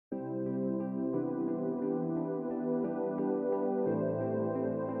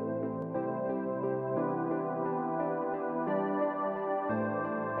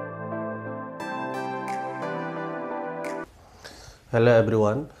Hello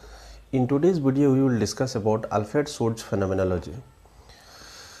everyone. In today's video we will discuss about Alfred Schutz phenomenology.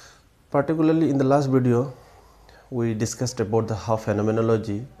 Particularly in the last video we discussed about how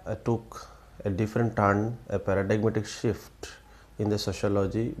phenomenology took a different turn, a paradigmatic shift in the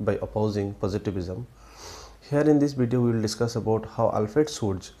sociology by opposing positivism. Here in this video we will discuss about how Alfred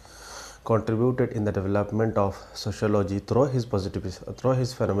Schutz contributed in the development of sociology through his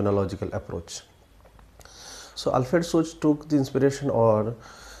phenomenological approach. So Alfred Schutz took the inspiration or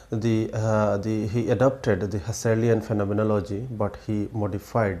he adopted the Husserlian phenomenology, but he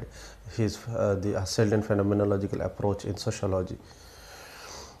modified the Husserlian phenomenological approach in sociology.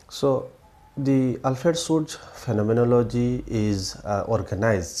 So the Alfred Schutz phenomenology is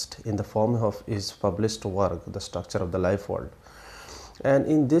organized in the form of his published work, The Structure of the Life World. And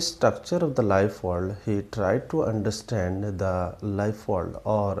in this structure of the life world, he tried to understand the life world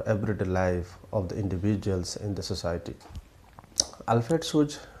or everyday life of the individuals in the society. Alfred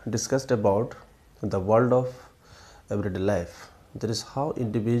Schutz discussed about the world of everyday life. That is how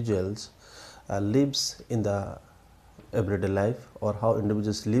individuals lives in the everyday life, or how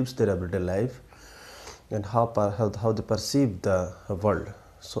individuals lives their everyday life, and how they perceive the world.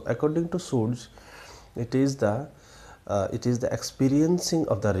 So according to Schutz, it is the experiencing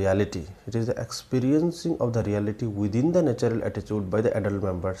of the reality. It is the experiencing of the reality within the natural attitude by the adult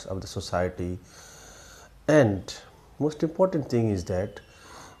members of the society. And most important thing is that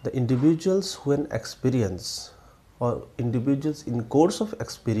the individuals when experience, or individuals in course of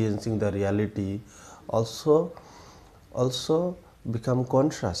experiencing the reality also become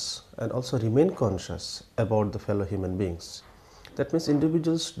conscious and also remain conscious about the fellow human beings. That means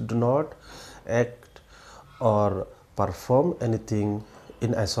individuals do not act or perform anything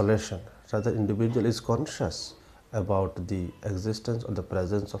in isolation. Rather, individual is conscious about the existence or the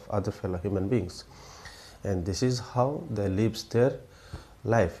presence of other fellow human beings, and this is how they live their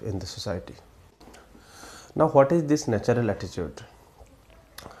life in the society. Now, what is this natural attitude?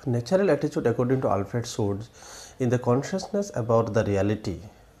 Natural attitude, according to Alfred Schutz, in the consciousness about the reality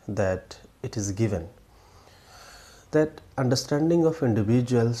that it is given, that understanding of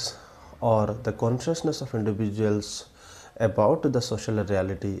individuals or the consciousness of individuals about the social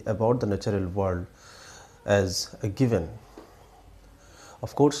reality, about the natural world as a given.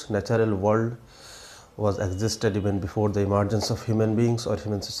 Of course, natural world was existed even before the emergence of human beings or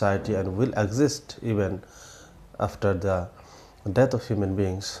human society, and will exist even after the death of human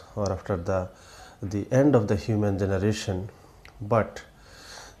beings or after the end of the human generation. But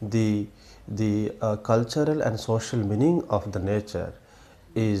the cultural and social meaning of the nature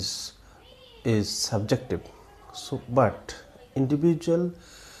is subjective. So, but individual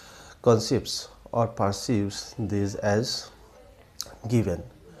conceives or perceives these as given.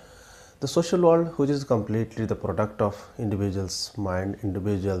 The social world, which is completely the product of individual's mind,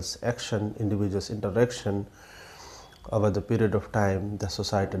 individual's action, individual's interaction over the period of time, the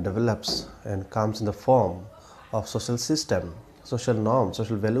society develops and comes in the form of social system, social norms,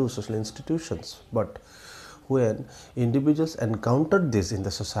 social values, social institutions. But when individuals encounter this in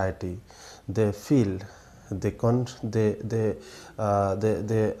the society, they feel they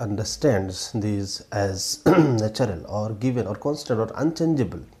understand these as natural or given or constant or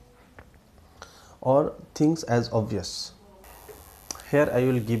unchangeable, or things as obvious. Here I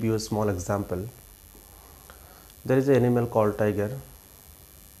will give you a small example. There is an animal called tiger.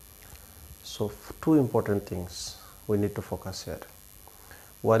 So two important things we need to focus here.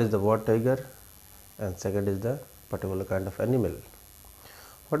 One is the word tiger, and second is the particular kind of animal.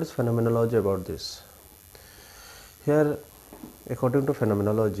 What is phenomenology about this? Here, according to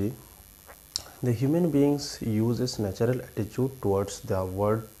phenomenology, the human beings use its natural attitude towards the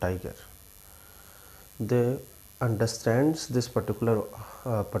word tiger. They understands this particular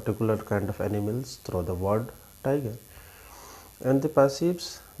kind of animals through the word tiger, and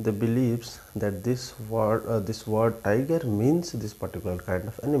they believes that this word tiger means this particular kind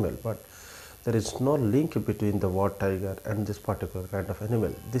of animal, but there is no link between the word tiger and this particular kind of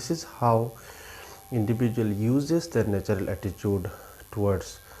animal. This is how individual uses their natural attitude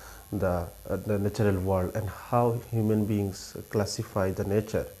towards the natural world, and how human beings classify the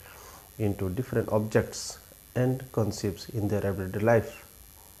nature into different objects and concepts in their everyday life.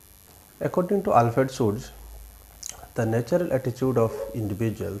 According to Alfred Schutz, the natural attitude of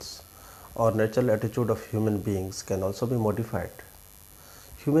individuals or natural attitude of human beings can also be modified.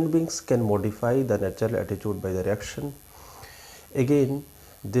 Human beings can modify the natural attitude by their action. Again,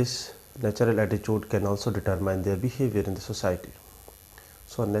 this natural attitude can also determine their behavior in the society.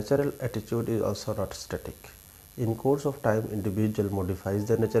 So natural attitude is also not static. In course of time, individual modifies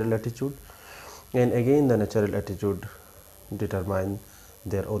their natural attitude, and again the natural attitude determine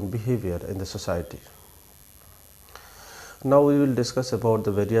their own behavior in the society. Now we will discuss about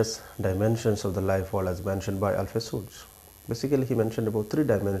the various dimensions of the life world as mentioned by Alfred Schutz. Basically, he mentioned about 3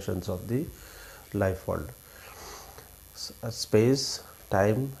 dimensions of the life world: space,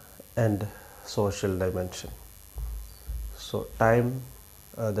 time, and social dimension. So, time,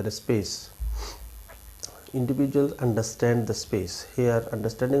 that is space. Individuals understand the space. Here,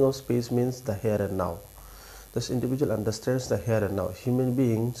 understanding of space means the here and now. This individual understands the here and now. Human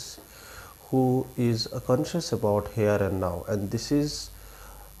beings who is conscious about here and now, and this is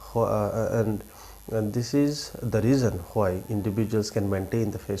and this is the reason why individuals can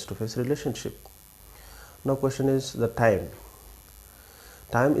maintain the face-to-face relationship. Now, question is the time.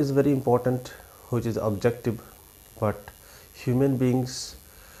 Time is very important, which is objective, but human beings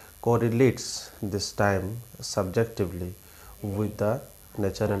correlates this time subjectively with the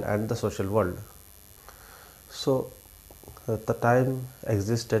natural and the social world. So, the time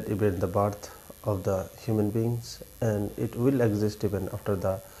existed even in the birth of the human beings, and it will exist even after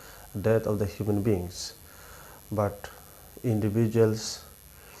the death of the human beings. But individuals,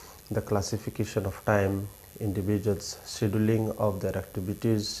 the classification of time, individuals scheduling of their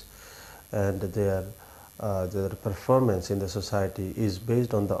activities and their performance in the society is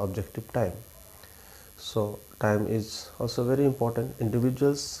based on the objective time. So, time is also very important.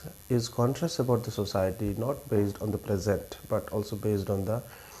 Individuals is conscious about the society not based on the present but also based on the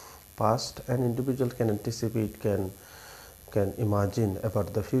past, and individual can anticipate, can imagine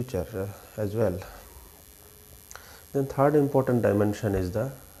about the future as well. Then third important dimension is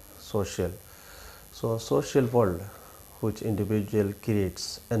the social. So, a social world which individual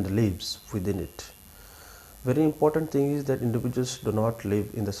creates and lives within it. Very important thing is that individuals do not live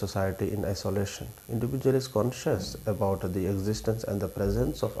in the society in isolation. Individual is conscious about the existence and the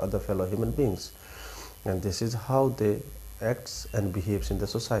presence of other fellow human beings, and this is how they acts and behaves in the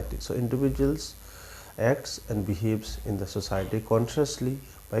society. So, individuals acts and behaves in the society consciously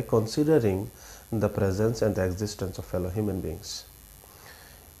by considering the presence and the existence of fellow human beings.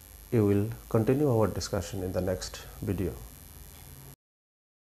 We will continue our discussion in the next video.